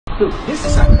Look, this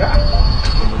is a car.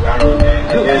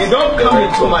 Look, you don't come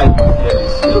into my...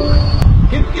 Look,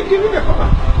 give me the cover.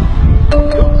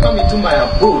 Don't come into my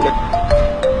abode.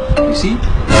 You see, you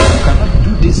cannot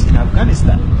do this in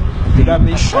Afghanistan. You have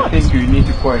been shot. I think you need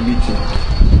to call a meeting.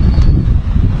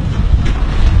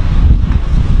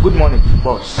 Good morning,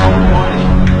 boss. Good morning.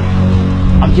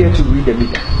 I'm here to read the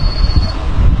meter.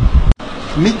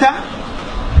 Meter?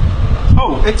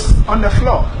 Oh, it's on the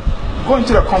floor. Go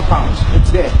into the compound.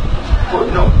 It's there. Oh,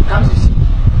 no, can't you see?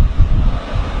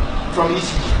 From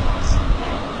ECG.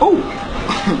 Oh,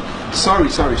 sorry.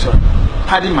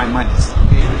 Pardon my manners.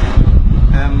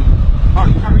 Oh,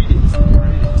 you can read it.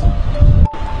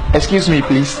 Excuse me,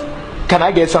 please. Can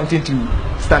I get something to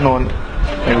stand on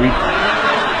and read?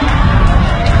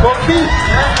 Coffee!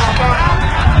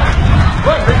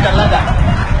 Go and bring the ladder.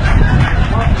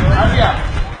 Hurry up.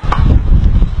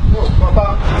 No,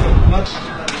 Papa, not.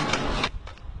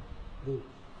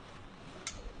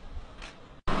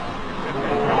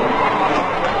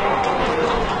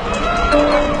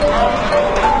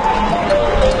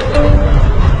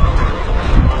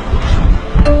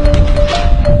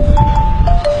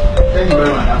 Thank you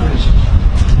very much. I'm finished.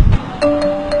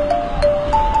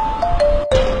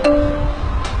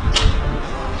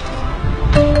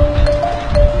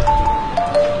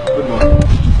 Good morning.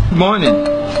 Good morning.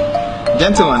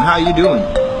 Gentlemen, how are you doing?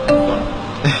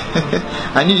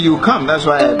 I knew you would come, that's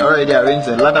why I already arranged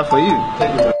a ladder for you.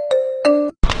 Thank you.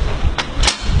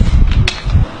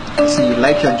 See, you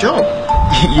like your job.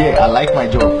 Yeah, I like my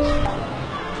job.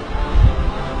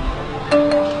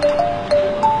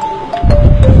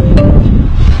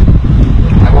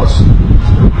 My boss.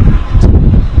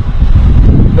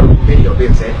 Don't you pay your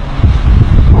bills, eh?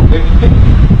 Oh, let me pay.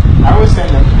 I always send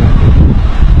them to them.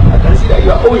 I can see that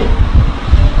you are owing.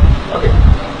 Okay.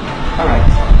 Alright.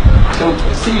 So,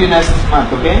 see you next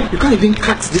month, okay? You can't even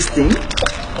cut this thing.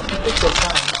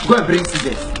 Go and bring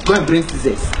scissors. Go and bring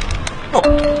scissors. Oh,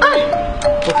 hi!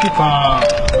 Okay,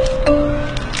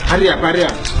 hurry up. Hurry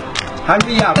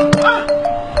up. Ah.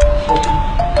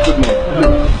 Good morning.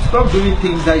 Look, stop doing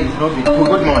things that you've not been told.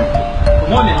 Good morning. Good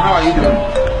morning, how are you doing?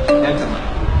 Gentlemen,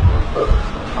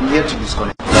 I'm here to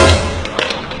disconnect.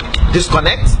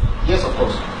 Disconnect? Yes, of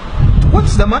course.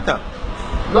 What's the matter?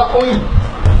 You are owing.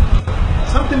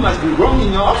 Something must be wrong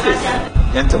in your office.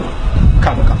 Gentlemen,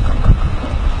 come.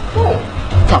 Oh,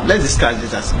 come, let's discuss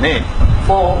this as men.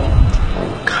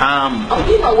 Come. I'm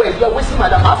giving my word. You are wasting my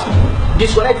time. I have to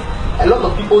disconnect a lot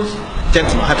of people's.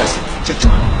 Gentlemen, have a seat.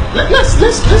 Gentlemen. Let's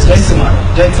Gentlemen.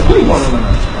 Gentlemen.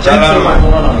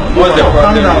 What's the problem?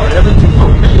 Calm down. Everything.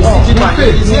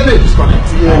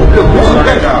 Disconnect.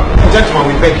 Gentlemen,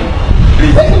 we beg you.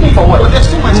 Please. Begging me for what?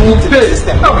 There's too much need to the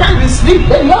system. No, can't even sleep.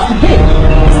 Then you have to pay. You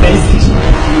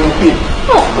will pay.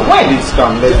 No, when? Please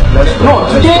come. Let's go. No,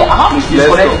 today I have to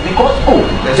disconnect because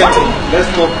Gentlemen, let's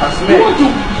go as you men. want to?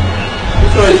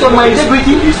 It's on my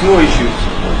integrity. It's no issues.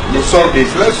 Let's solve this.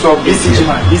 Let's solve this. ECG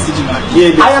man.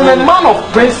 Yeah, I am a man of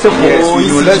principle. Yes, we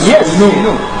know. Yes, we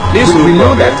know. we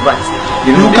know that, but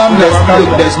You know,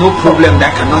 there's no problem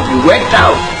that cannot be worked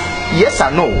out. Yes, I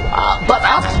know, but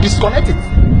I have to disconnect it.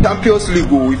 Champions League,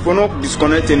 if we're not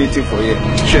disconnect anything for you.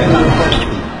 Sure.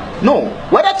 No,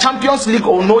 whether Champions League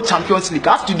or no Champions League,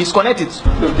 I have to disconnect it.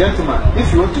 Look, gentlemen,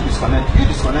 if you want to disconnect, you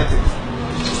disconnect it.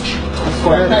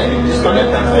 Disconnect it.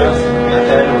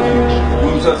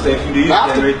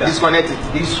 Disconnect it.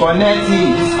 Disconnect.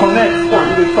 Oh,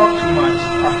 you talk too much.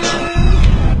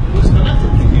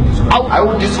 I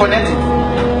will disconnect it.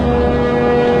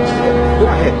 Go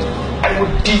ahead. I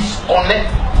will disconnect.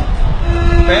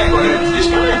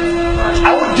 Disconnect.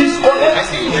 I will disconnect. I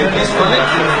see you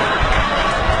disconnect it.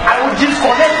 I will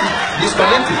disconnect it.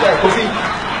 Disconnect it. Coffee.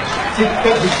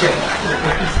 Take this chair.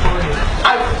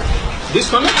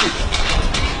 Disconnect it.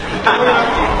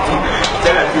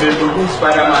 Tell us today to go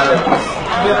Spider-Man levels.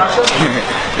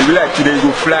 It be like today you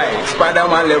go fly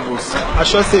Spider-Man levels. I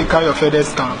should say carry your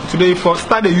feathers down. Today for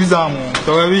start the use arm.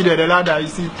 So when we the ladder you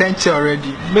see 10 chair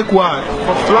already. Make one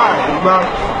for fly. But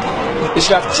you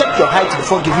should have checked your height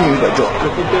before giving you the job.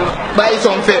 But it's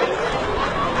unfair.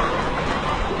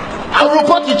 I will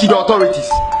report you to the authorities.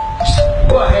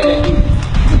 Go ahead and do it.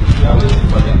 We are waiting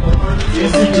for the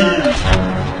authorities.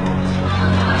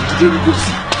 Today we go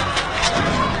see.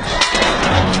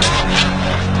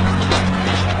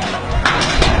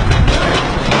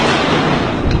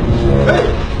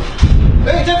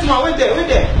 Hey, gentlemen, wait there.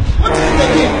 What is it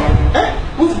again?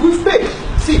 We've paid.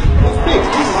 See, we've paid.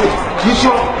 This is it. You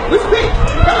sure? We've paid.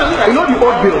 Come and look at it. You know the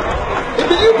old bill? The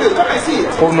new bill. Come and see it.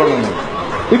 Oh, no.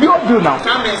 If you old bill now.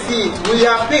 Come and see it. We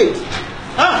have paid.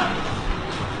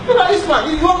 Look at this man.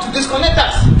 You want to disconnect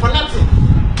us for nothing.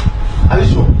 Are you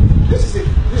sure? This is it.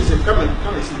 This is it. Come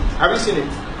and see. Have you seen it?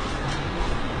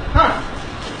 Huh?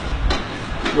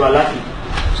 You are lucky.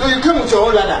 So you came with your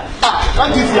own ladder.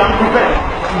 What if you are prepared?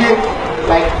 Today,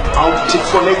 like, I'll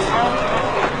disconnect you.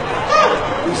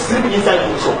 You sleep inside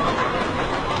the shop.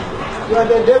 You are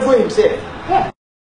the devil himself.